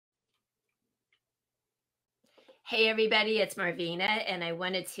Hey everybody, it's Marvina, and I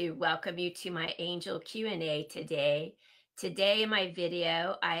wanted to welcome you to my Angel Q&A today. Today in my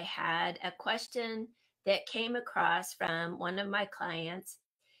video, I had a question that came across from one of my clients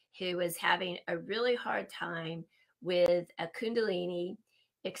who was having a really hard time with a kundalini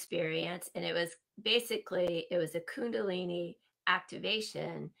experience, and it was a kundalini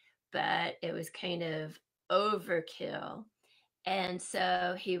activation, but it was kind of overkill. And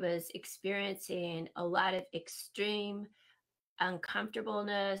so he was experiencing a lot of extreme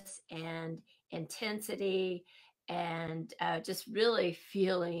uncomfortableness and intensity, and just really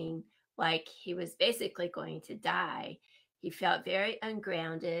feeling like he was basically going to die. He felt very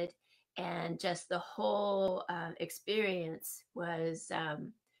ungrounded, and just the whole experience was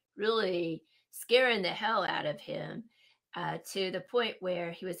really scaring the hell out of him, to the point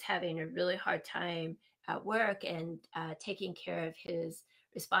where he was having a really hard time at work and taking care of his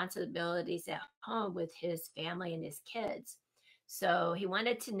responsibilities at home with his family and his kids. So he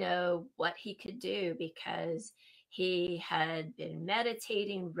wanted to know what he could do because he had been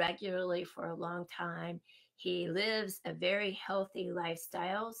meditating regularly for a long time. He lives a very healthy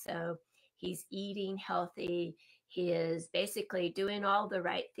lifestyle. So he's eating healthy. He is basically doing all the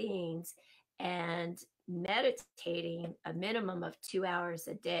right things and meditating a minimum of 2 hours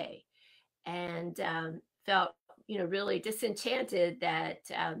a day. And felt, really disenchanted that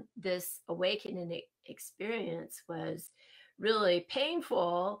this awakening experience was really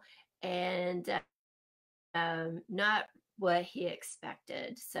painful and not what he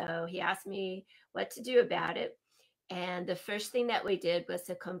expected. So he asked me what to do about it. And the first thing that we did was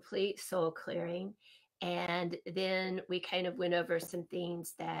a complete soul clearing. And then we kind of went over some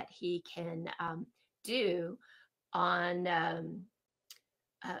things that he can do on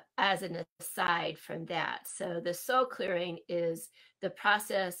as an aside from that. So the soul clearing is the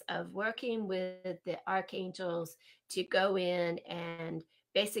process of working with the archangels to go in and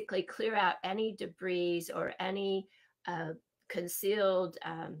basically clear out any debris or any uh, concealed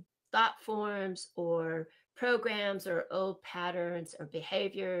thought forms or programs or old patterns or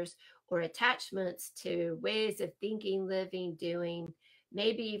behaviors or attachments to ways of thinking, living, doing,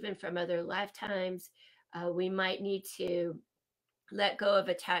 maybe even from other lifetimes. We might need to let go of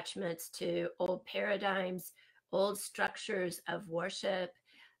attachments to old paradigms, old structures of worship,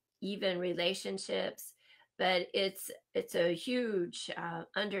 even relationships. But it's a huge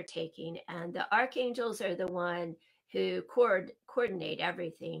undertaking, and the archangels are the one who coordinate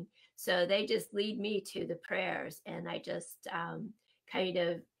everything. So they just lead me to the prayers, and I just kind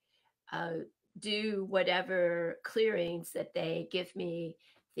of uh, do whatever clearings that they give me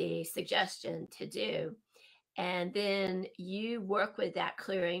the suggestion to do. And then you work with that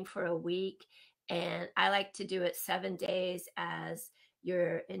clearing for a week. And I like to do it 7 days as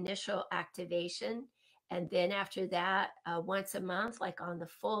your initial activation. And then after that, once a month, like on the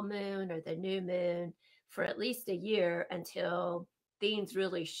full moon or the new moon, for at least a year until things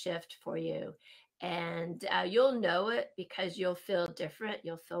really shift for you. And you'll know it because you'll feel different.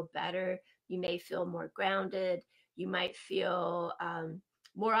 You'll feel better. You may feel more grounded. You might feel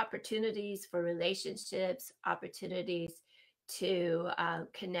more opportunities for relationships, opportunities to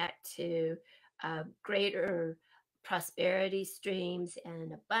connect to greater prosperity streams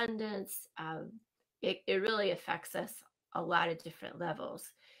and abundance. It really affects us a lot of different levels.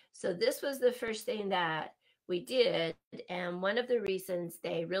 So, this was the first thing that we did. And one of the reasons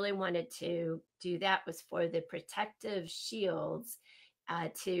they really wanted to do that was for the protective shields,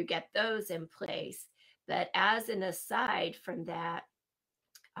 to get those in place. But as an aside from that,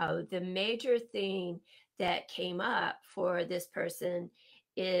 the major thing that came up for this person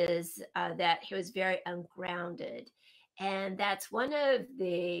is that he was very ungrounded. And that's one of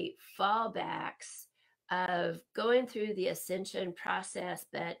the fallbacks of going through the ascension process,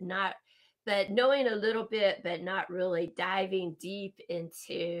 but knowing a little bit, but not really diving deep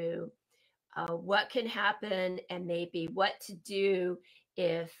into what can happen and maybe what to do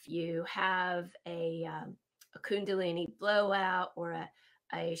if you have a kundalini blowout or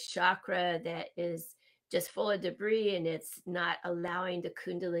a chakra that is just full of debris and it's not allowing the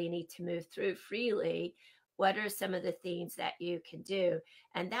kundalini to move through freely. What are some of the things that you can do?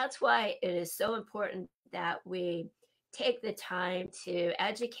 And that's why it is so important that we take the time to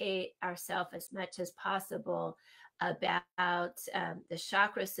educate ourselves as much as possible about the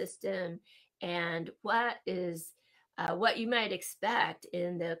chakra system and what you might expect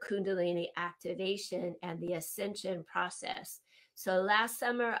in the kundalini activation and the ascension process. So last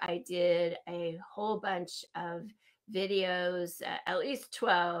summer I did a whole bunch of videos, at least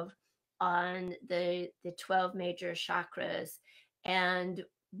 12, on the 12 major chakras and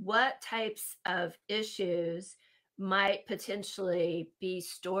what types of issues might potentially be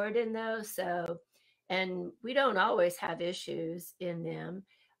stored in those. So, and we don't always have issues in them,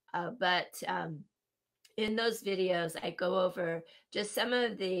 but in those videos, I go over just some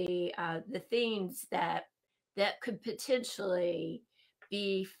of the themes that could potentially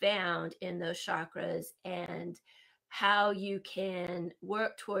be found in those chakras, and how you can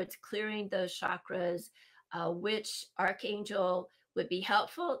work towards clearing those chakras, which archangel would be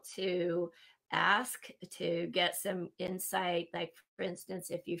helpful to ask to get some insight. Like, for instance,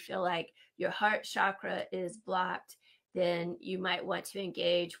 if you feel like your heart chakra is blocked, then you might want to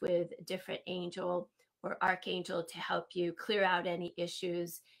engage with a different angel or archangel to help you clear out any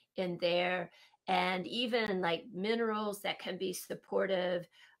issues in there. And even like minerals that can be supportive,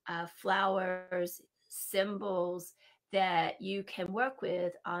 flowers, symbols that you can work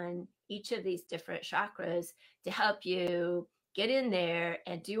with on each of these different chakras to help you get in there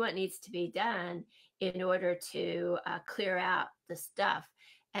and do what needs to be done in order to clear out the stuff.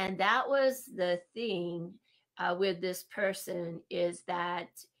 And that was the thing with this person, is that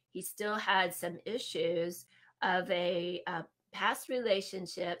he still had some issues of a past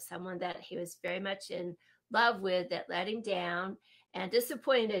relationship, someone that he was very much in love with, that let him down and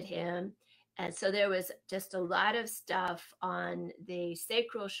disappointed him. And so there was just a lot of stuff on the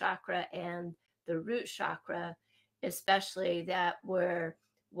sacral chakra and the root chakra, especially, that were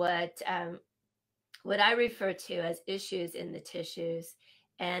what I refer to as issues in the tissues.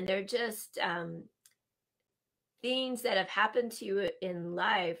 And they're just things that have happened to you in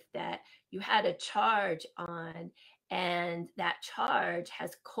life that you had a charge on, and that charge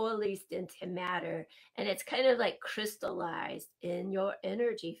has coalesced into matter, and it's kind of like crystallized in your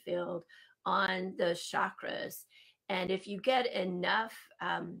energy field on those chakras. And if you get enough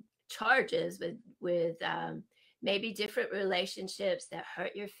charges with maybe different relationships that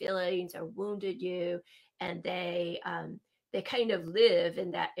hurt your feelings or wounded you, and they kind of live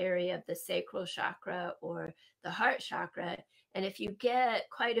in that area of the sacral chakra or the heart chakra. And if you get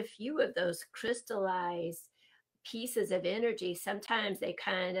quite a few of those crystallized pieces of energy, sometimes they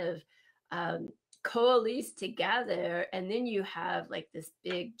kind of coalesce together, and then you have like this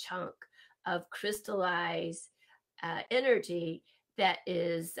big chunk of crystallized energy that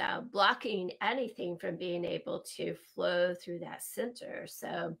is blocking anything from being able to flow through that center.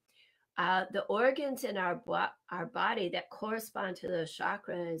 So the organs in our body that correspond to those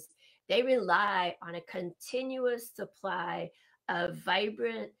chakras, they rely on a continuous supply of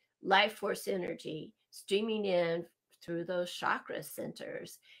vibrant life force energy streaming in through those chakra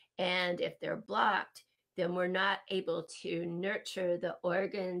centers. And if they're blocked, then we're not able to nurture the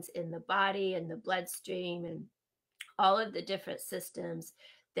organs in the body and the bloodstream and all of the different systems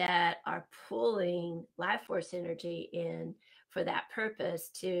that are pulling life force energy in for that purpose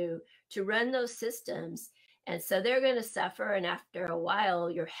to run those systems. And so they're going to suffer, and after a while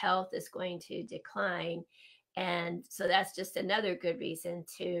your health is going to decline. And so that's just another good reason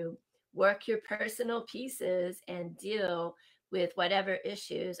to work your personal pieces and deal with whatever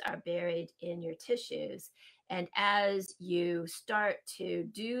issues are buried in your tissues. And as you start to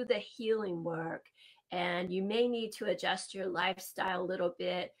do the healing work, and you may need to adjust your lifestyle a little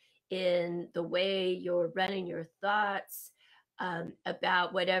bit in the way you're running your thoughts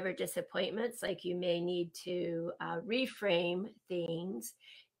about whatever disappointments, like you may need to reframe things,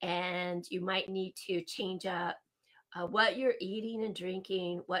 and you might need to change up what you're eating and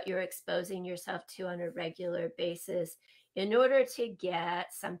drinking, what you're exposing yourself to on a regular basis, in order to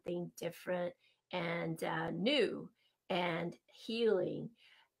get something different and new and healing.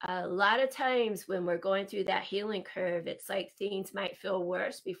 A lot of times when we're going through that healing curve, it's like things might feel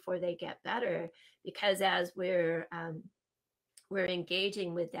worse before they get better, because as we're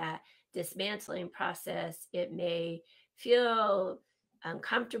engaging with that dismantling process, it may feel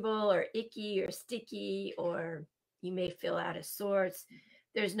uncomfortable or icky or sticky, or you may feel out of sorts.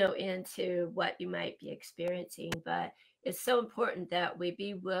 There's no end to what you might be experiencing, but it's so important that we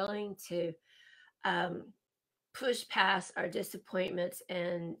be willing to push past our disappointments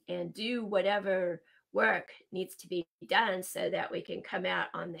and do whatever work needs to be done, so that we can come out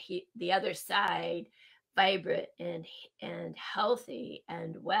on the other side vibrant and healthy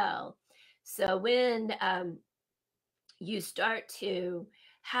and well. So when you start to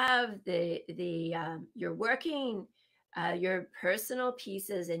have you're working your personal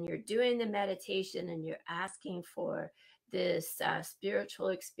pieces, and you're doing the meditation, and you're asking for this spiritual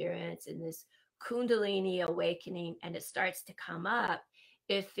experience and this kundalini awakening, and it starts to come up,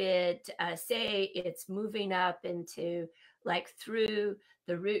 if it say it's moving up into, like, through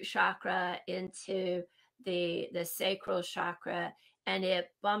the root chakra into the sacral chakra, and it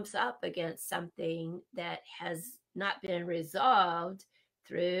bumps up against something that has not been resolved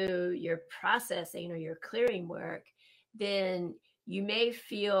through your processing or your clearing work, then you may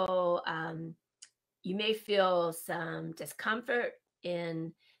feel some discomfort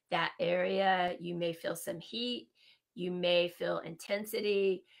in that area. You may feel some heat. You may feel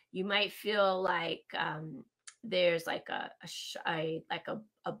intensity. You might feel like there's like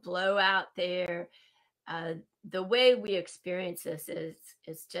a blowout there. Uh, the way we experience this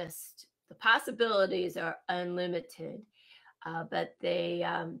is just the possibilities are unlimited. But they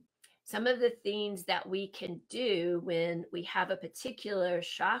some of the things that we can do when we have a particular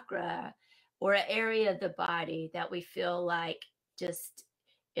chakra or an area of the body that we feel like just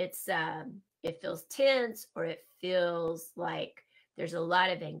it feels tense, or it feels like there's a lot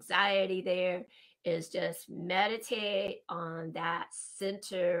of anxiety there, is just meditate on that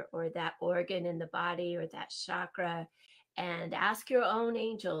center or that organ in the body or that chakra, and ask your own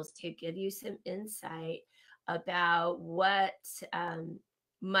angels to give you some insight about what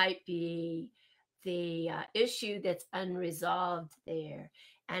might be the issue that's unresolved there.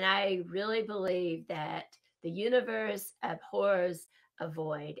 And I really believe that the universe abhors a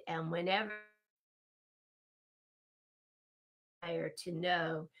void. And whenever to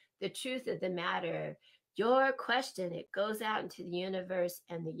know the truth of the matter, your question, it goes out into the universe,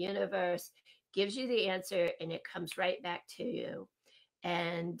 and the universe gives you the answer, and it comes right back to you.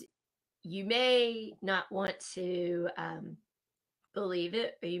 And you may not want to believe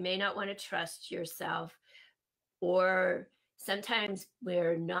it, or you may not want to trust yourself, or sometimes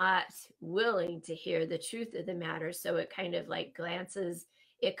we're not willing to hear the truth of the matter. So it kind of like glances,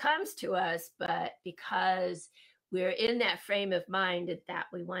 it comes to us, but because we're in that frame of mind that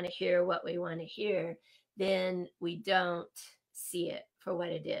we want to hear what we want to hear, then we don't see it for what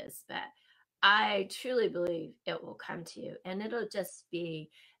it is. But I truly believe it will come to you, and it'll just be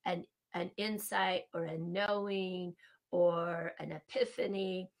an insight or a knowing or an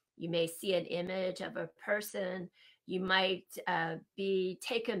epiphany. You may see an image of a person. You might be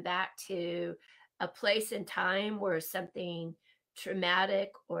taken back to a place in time where something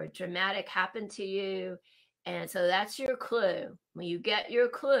traumatic or dramatic happened to you. And so that's your clue. When you get your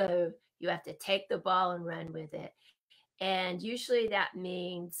clue, you have to take the ball and run with it. And usually that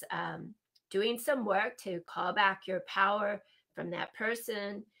means doing some work to call back your power from that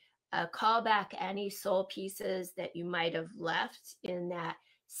person, call back any soul pieces that you might have left in that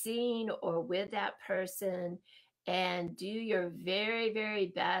scene or with that person, and do your very, very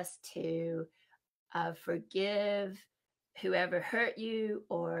best to forgive whoever hurt you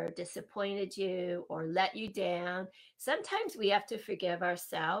or disappointed you or let you down. Sometimes we have to forgive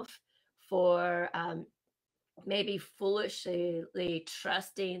ourselves for maybe foolishly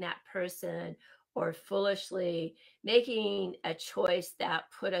trusting that person, or foolishly making a choice that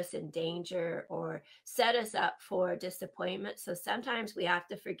put us in danger or set us up for disappointment. So sometimes we have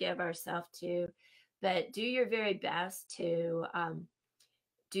to forgive ourselves too, but do your very best to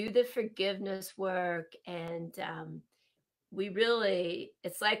do the forgiveness work. And we really,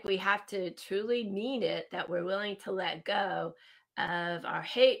 it's like we have to truly mean it, that we're willing to let go of our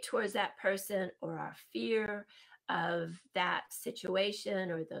hate towards that person, or our fear of that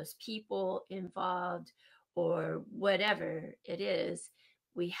situation or those people involved, or whatever it is.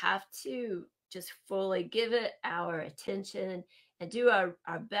 We have to just fully give it our attention and do our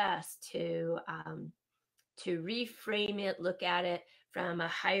best to reframe it, look at it from a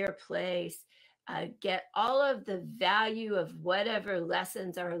higher place, get all of the value of whatever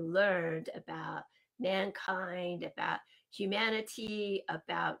lessons are learned about mankind, about humanity,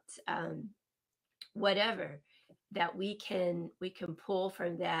 about whatever that we can pull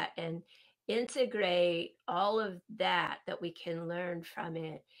from that, and integrate all of that we can learn from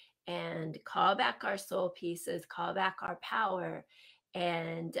it, and call back our soul pieces, call back our power,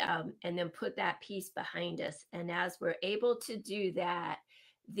 and then put that piece behind us. And as we're able to do that,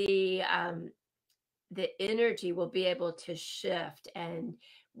 the energy will be able to shift, and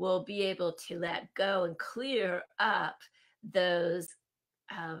we'll be able to let go and clear up those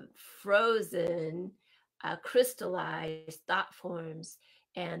frozen, crystallized thought forms,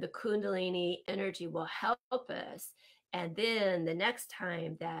 and the kundalini energy will help us. And then the next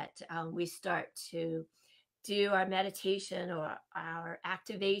time that we start to do our meditation or our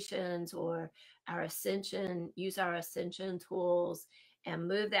activations or our ascension, use our ascension tools and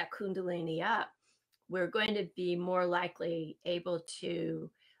move that kundalini up, we're going to be more likely able to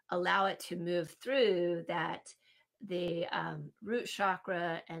allow it to move through the root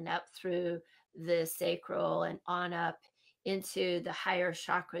chakra and up through the sacral and on up into the higher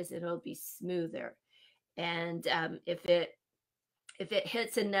chakras. It'll be smoother. And if it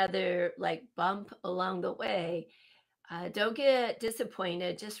hits another like bump along the way, don't get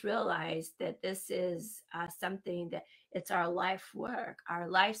disappointed. Just realize that this is something that it's our life work. Our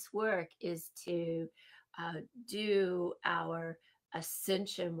life's work is to do our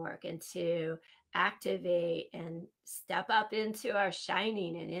ascension work and to activate and step up into our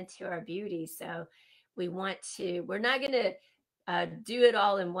shining and into our beauty. So we're not going to do it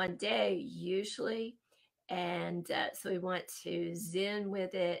all in one day usually. And so we want to zen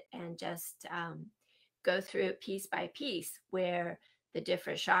with it and just go through it piece by piece where the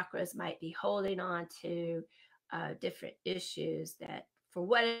different chakras might be holding on to different issues that for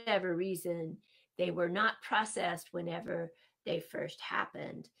whatever reason they were not processed whenever they first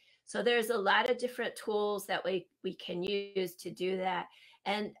happened. So there's a lot of different tools that we can use to do that.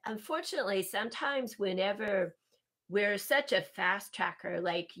 And unfortunately, sometimes whenever we're such a fast tracker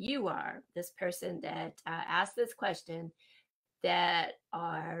like you are, this person that asked this question, that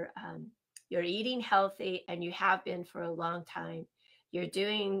are you're eating healthy and you have been for a long time. You're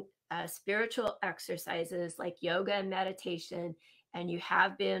doing spiritual exercises like yoga and meditation, and you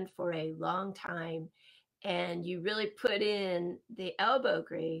have been for a long time. And you really put in the elbow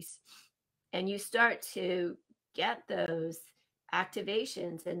grease and you start to get those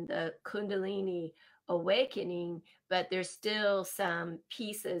activations and the kundalini awakening, but there's still some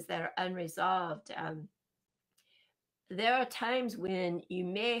pieces that are unresolved. There are times when you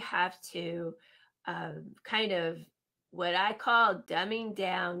may have to kind of what I call dumbing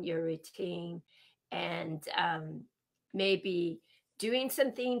down your routine and maybe doing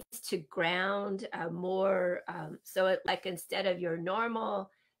some things to ground more. So, like instead of your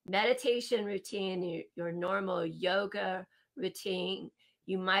normal meditation routine, your normal yoga routine,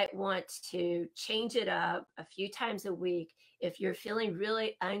 you might want to change it up a few times a week if you're feeling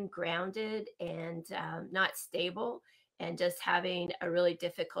really ungrounded and not stable and just having a really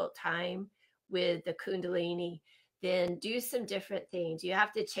difficult time with the kundalini. Then do some different things. You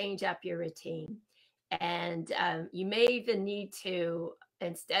have to change up your routine. And you may even need to,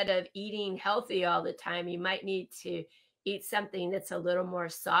 instead of eating healthy all the time, you might need to eat something that's a little more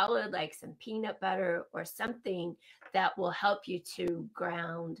solid, like some peanut butter or something that will help you to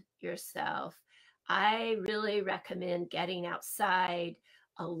ground yourself. I really recommend getting outside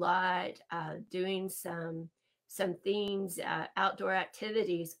a lot, doing some things. Outdoor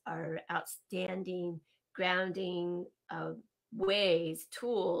activities are outstanding grounding ways,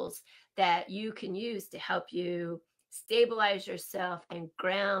 tools that you can use to help you stabilize yourself and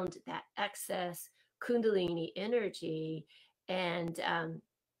ground that excess kundalini energy, and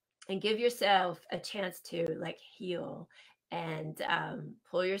give yourself a chance to like heal and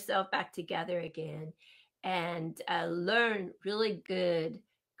pull yourself back together again, and learn really good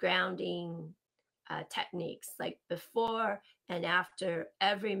grounding techniques like before and after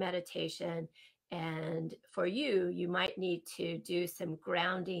every meditation. And for you, you might need to do some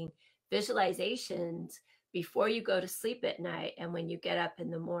grounding visualizations before you go to sleep at night and when you get up in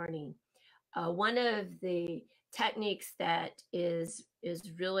the morning. One of the techniques that is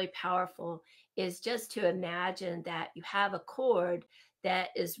really powerful is just to imagine that you have a cord that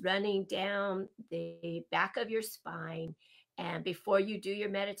is running down the back of your spine, and before you do your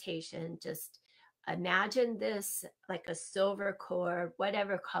meditation, just imagine this like a silver cord,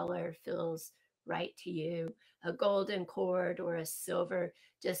 whatever color feels right to you, a golden cord or a silver,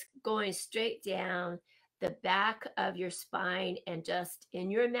 just going straight down the back of your spine, and just in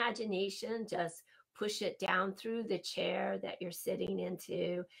your imagination, just push it down through the chair that you're sitting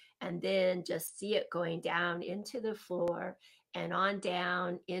into, and then just see it going down into the floor and on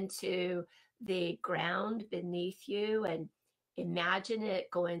down into the ground beneath you. And imagine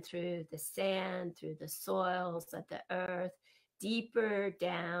it going through the sand, through the soils of the earth, deeper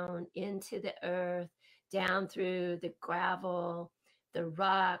down into the earth, down through the gravel, the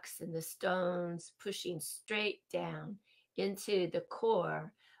rocks and the stones, pushing straight down into the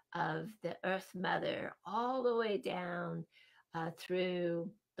core of the earth mother, all the way down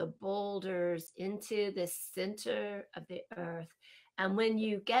through the boulders into the center of the earth. And when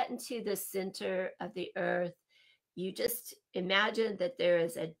you get into the center of the earth, you just imagine that there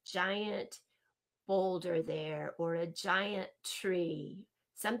is a giant boulder there or a giant tree,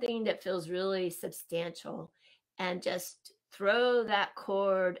 something that feels really substantial, and just throw that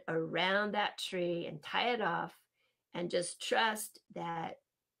cord around that tree and tie it off, and just trust that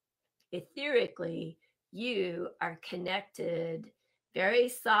etherically you are connected very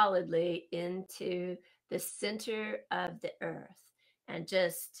solidly into the center of the earth. And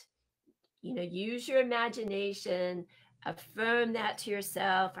just, use your imagination, affirm that to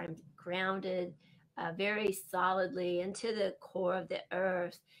yourself. I'm grounded, very solidly into the core of the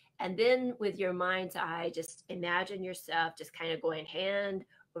earth. And then with your mind's eye, just imagine yourself just kind of going hand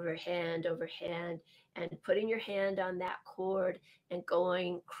over hand over hand and putting your hand on that cord and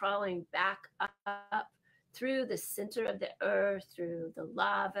going, crawling back up through the center of the earth, through the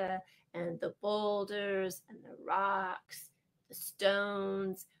lava and the boulders and the rocks, the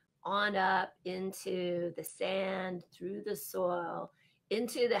stones, on up into the sand, through the soil,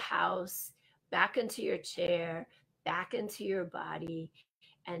 into the house, back into your chair, back into your body,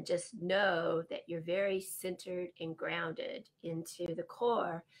 and just know that you're very centered and grounded into the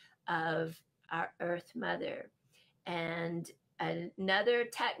core of our Earth Mother. And another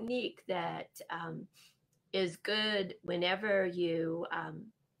technique that is good whenever you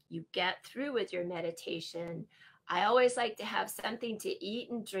get through with your meditation, I always like to have something to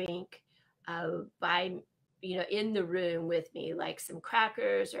eat and drink in the room with me, like some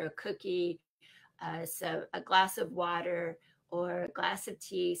crackers or a cookie, so a glass of water or a glass of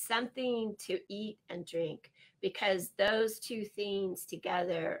tea, something to eat and drink, because those two things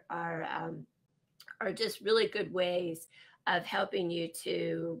together are just really good ways of helping you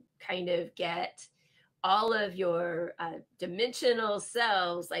to kind of get all of your dimensional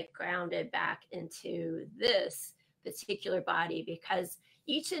selves like grounded back into this particular body, because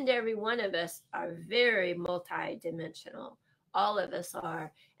each and every one of us are very multidimensional. All of us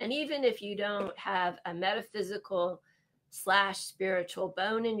are. And even if you don't have a metaphysical / spiritual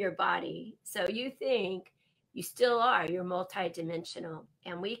bone in your body, so you think, you still are, you're multidimensional,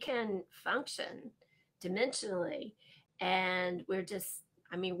 and we can function dimensionally. And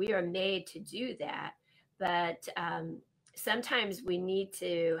we are made to do that. But sometimes we need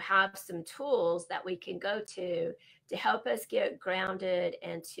to have some tools that we can go to help us get grounded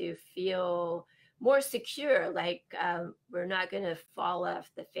and to feel more secure, like we're not going to fall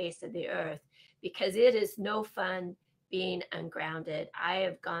off the face of the earth, because it is no fun being ungrounded. I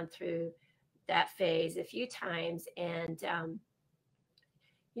have gone through that phase a few times, and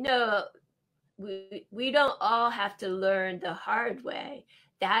we don't all have to learn the hard way.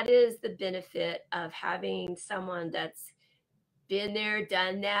 That is the benefit of having someone that's been there,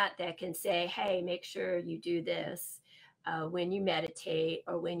 done that, that can say, hey, make sure you do this when you meditate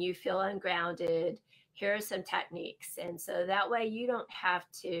or when you feel ungrounded. Here are some techniques. And so that way you don't have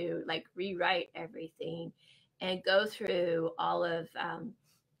to like rewrite everything and go through all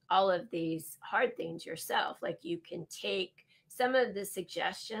of these hard things yourself. Like, you can take some of the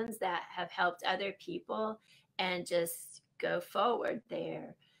suggestions that have helped other people and just go forward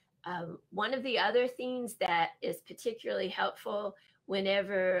there. One of the other things that is particularly helpful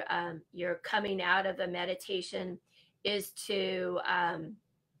whenever you're coming out of a meditation is to,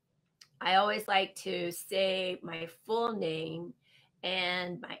 I always like to say my full name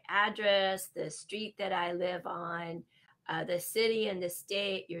and my address, the street that I live on, the city and the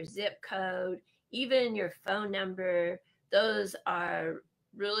state, your zip code, even your phone number. Those are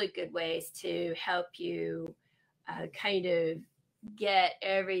really good ways to help you kind of get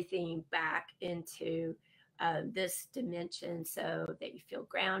everything back into this dimension so that you feel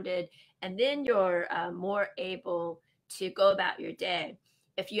grounded. And then you're more able to go about your day.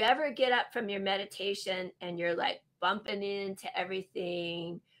 If you ever get up from your meditation and you're like bumping into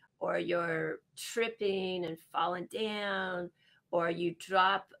everything, or you're tripping and falling down, or you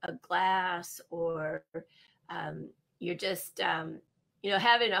drop a glass, or you're just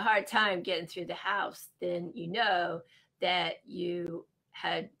having a hard time getting through the house, then you know that you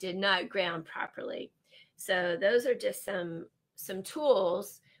did not ground properly. So those are just some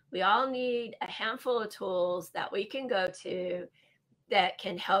tools. We all need a handful of tools that we can go to that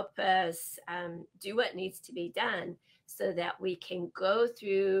can help us do what needs to be done, so that we can go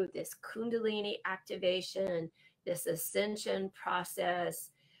through this kundalini activation, this ascension process.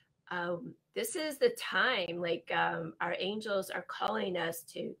 This is the time, like our angels are calling us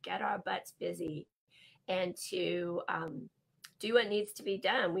to get our butts busy and to do what needs to be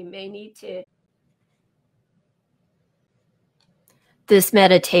done. We may need to. This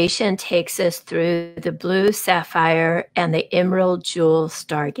meditation takes us through the blue sapphire and the emerald jewel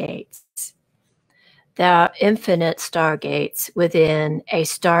stargates. There are infinite stargates within a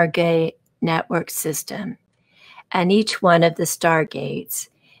Stargate network system, and each one of the stargates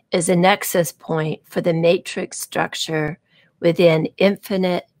is a nexus point for the matrix structure within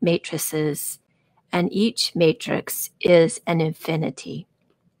infinite matrices, and each matrix is an infinity.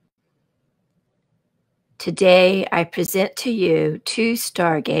 Today, I present to you 2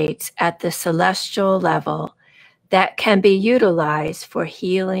 stargates at the celestial level that can be utilized for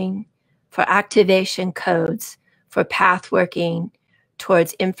healing, for activation codes, for path working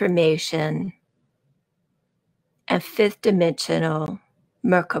towards information, and fifth dimensional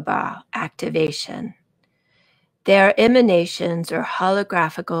Merkaba activation. They are emanations or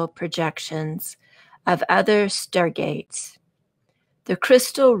holographical projections of other Stargates. The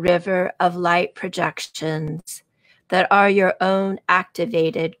crystal river of light projections that are your own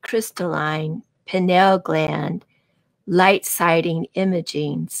activated crystalline pineal gland light-sighting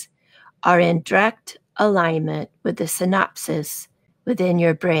imagings are in direct alignment with the synapses within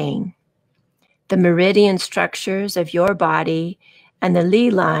your brain. The meridian structures of your body and the Li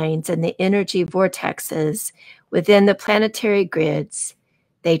lines and the energy vortexes within the planetary grids,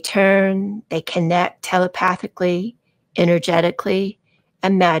 they turn, they connect telepathically, energetically,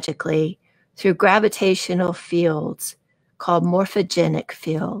 and magically through gravitational fields called morphogenic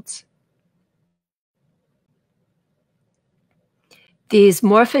fields. These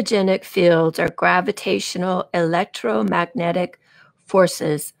morphogenic fields are gravitational electromagnetic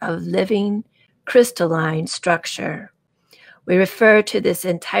forces of living crystalline structure. We refer to this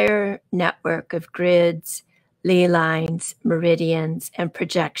entire network of grids, Li lines, meridians, and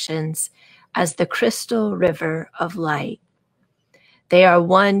projections as the crystal river of light. They are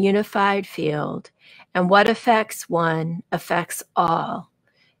one unified field, and what affects one affects all.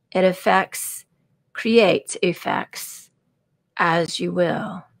 It creates effects as you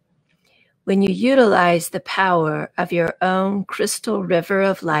will. When you utilize the power of your own crystal river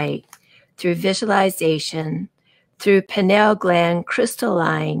of light through visualization, through pineal gland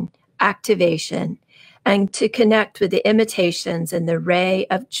crystalline activation, and to connect with the imitations in the ray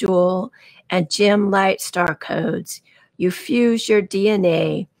of jewel and gem light star codes, you fuse your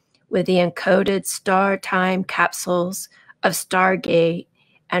DNA with the encoded star time capsules of Stargate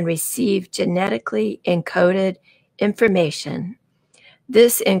and receive genetically encoded information.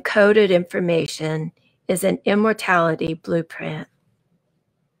 This encoded information is an immortality blueprint.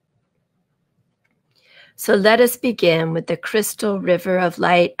 So let us begin with the crystal river of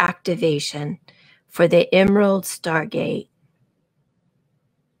light activation for the Emerald Stargate.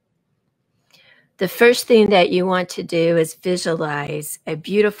 The first thing that you want to do is visualize a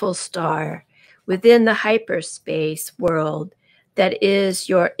beautiful star within the hyperspace world that is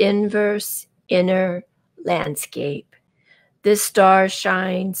your inverse inner landscape. This star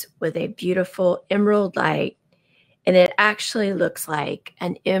shines with a beautiful emerald light, and it actually looks like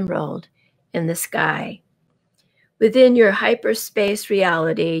an emerald in the sky. Within your hyperspace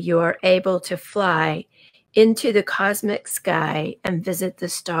reality, you are able to fly into the cosmic sky and visit the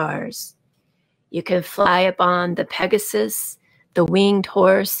stars. You can fly upon the Pegasus, the winged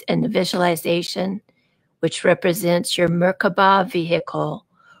horse in the visualization, which represents your Merkaba vehicle,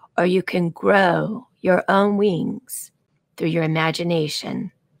 or you can grow your own wings through your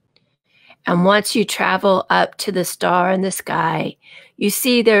imagination. And once you travel up to the star in the sky, you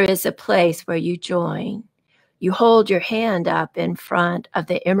see there is a place where you join. You hold your hand up in front of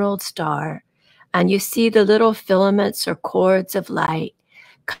the emerald star, and you see the little filaments or cords of light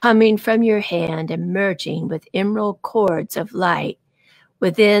coming from your hand and merging with emerald cords of light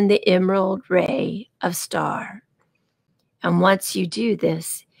within the emerald ray of star. And once you do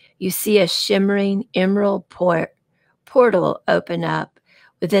this, you see a shimmering emerald portal open up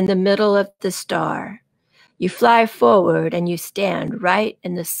within the middle of the star. You fly forward and you stand right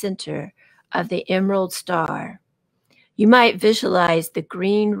in the center of the emerald star. You might visualize the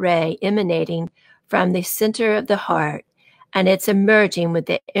green ray emanating from the center of the heart, and it's emerging with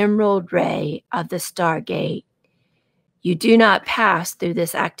the emerald ray of the Stargate. You do not pass through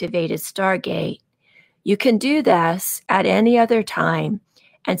this activated Stargate. You can do this at any other time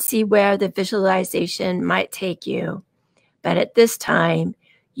and see where the visualization might take you. But at this time,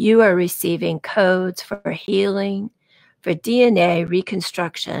 you are receiving codes for healing, for DNA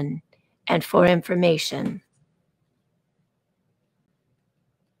reconstruction, and for information.